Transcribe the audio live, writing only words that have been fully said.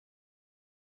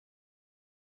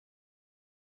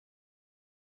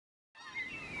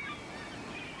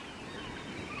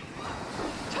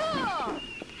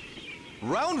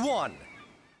Round one.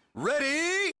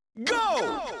 Ready,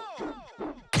 go!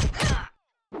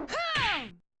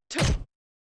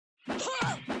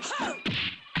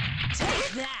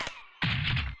 Take that!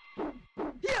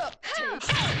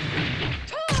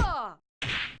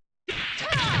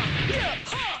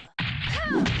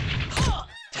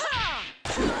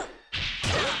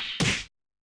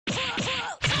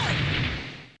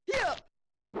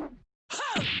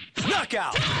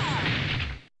 Knockout!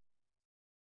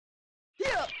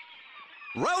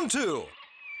 Round two.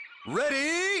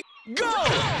 Ready, go!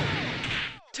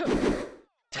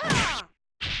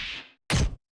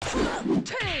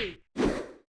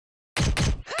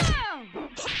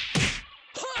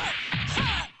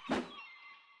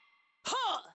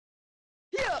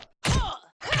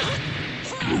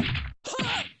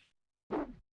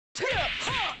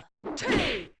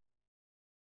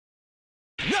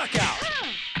 Knockout!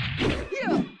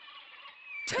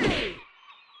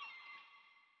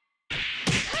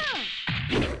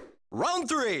 Round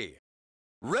three.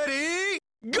 Ready,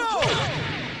 go!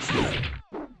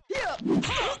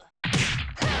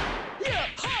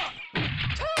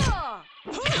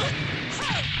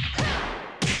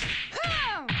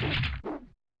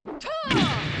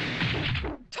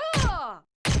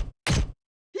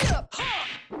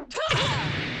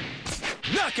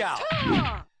 Knockout!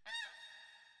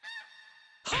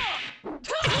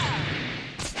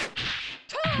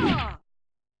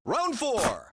 Round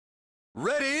four.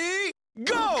 Ready,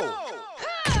 go!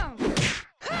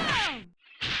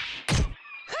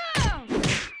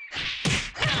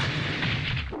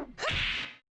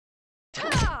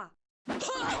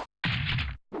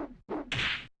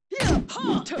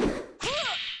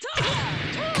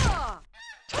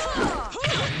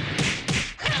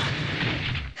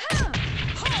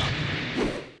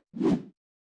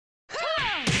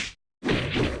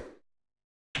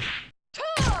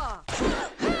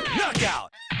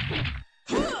 Knockout!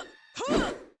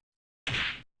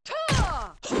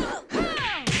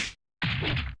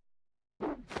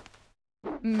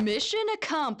 Mission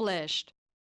accomplished.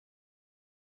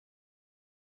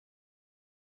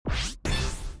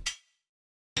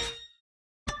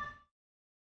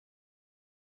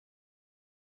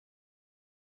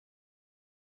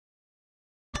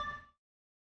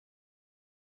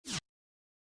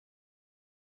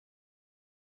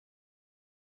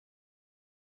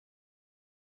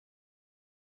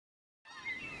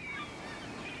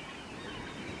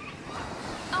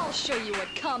 I'll show you what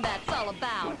combat's all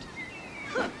about.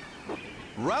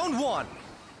 Round one.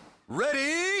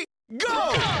 Ready,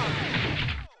 go!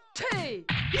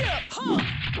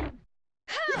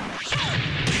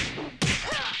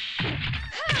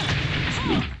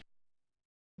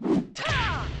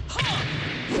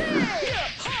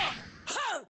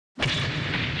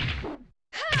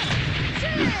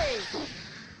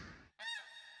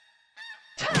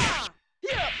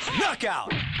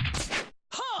 Knockout!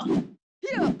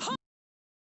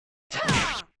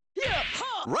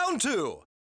 Round two.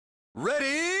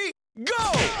 Ready, go!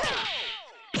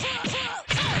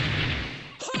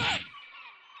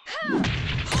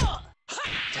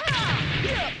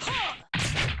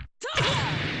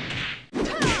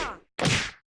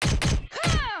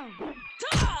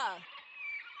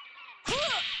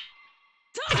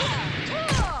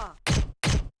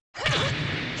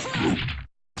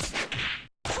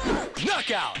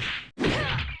 Knockout!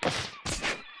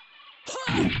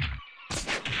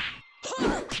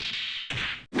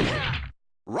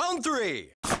 Round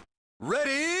three.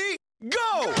 Ready,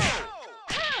 go!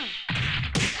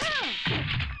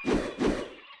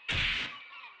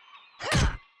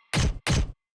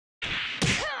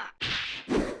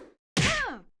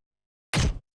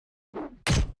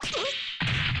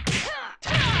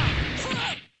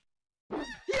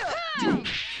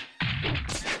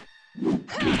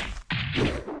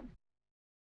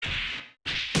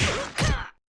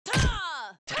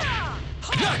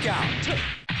 Knockout!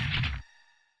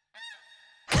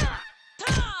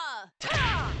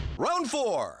 Round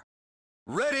four.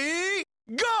 Ready,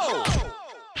 go!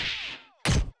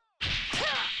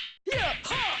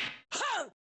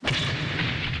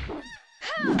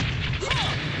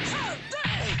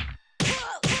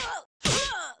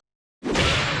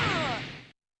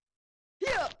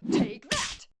 Take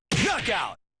that!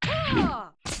 Knockout!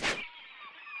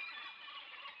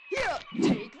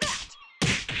 Take that!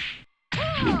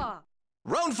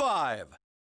 Round five.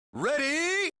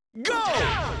 Ready, go!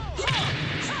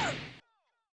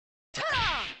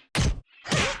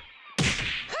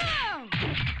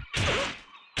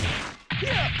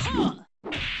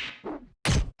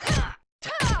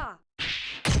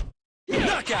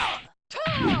 Knockout!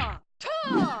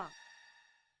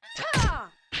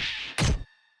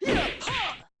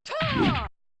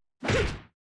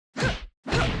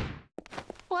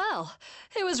 Well,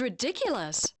 it was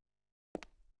ridiculous.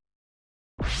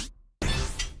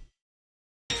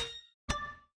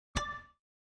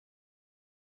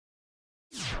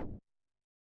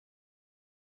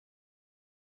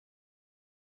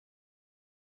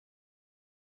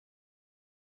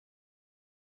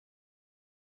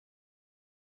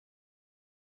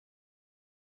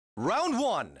 Round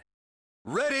 1.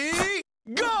 Ready,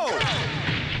 go!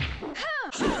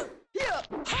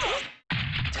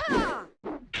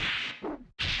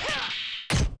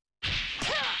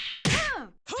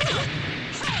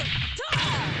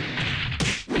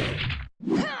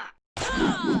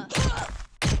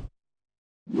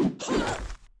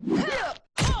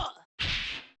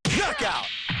 Knockout!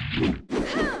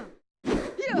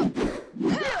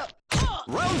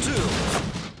 Round 2.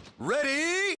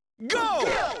 Ready, go!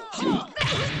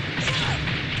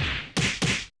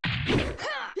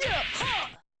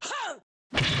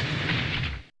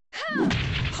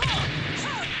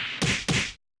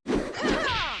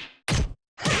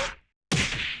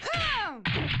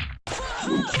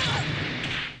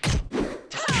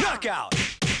 Knockout!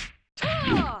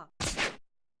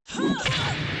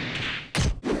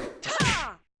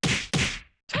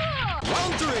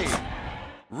 Round 3.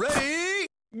 Ready,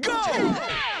 go!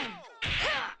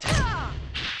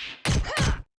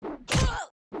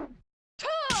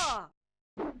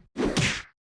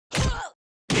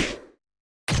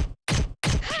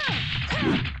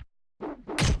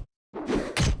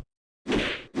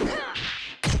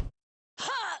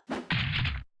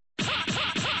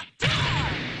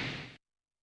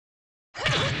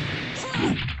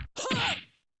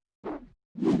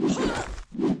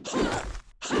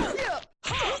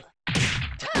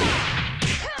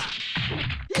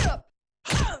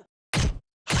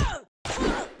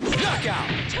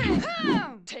 Knockout!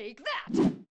 Take that!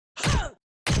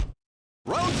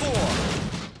 Round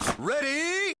 4.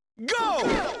 Ready, go!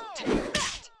 Take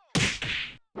that!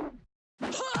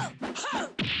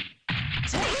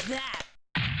 Take that!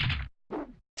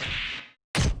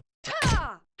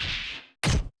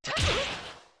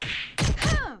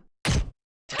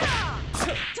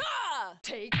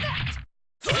 Take that!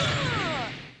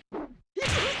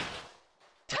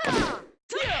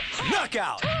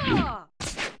 Knockout!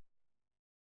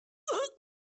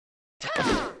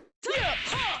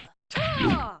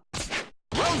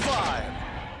 Round 5.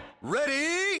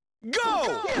 Ready,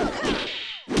 go!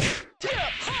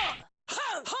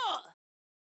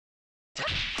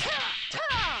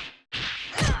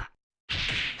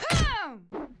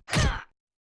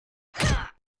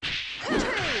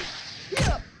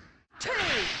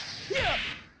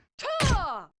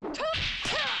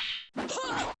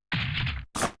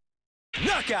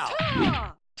 Knockout!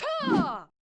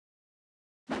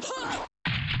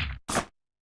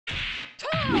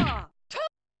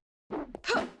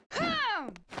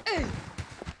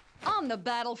 On the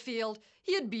battlefield,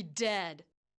 you'd be dead.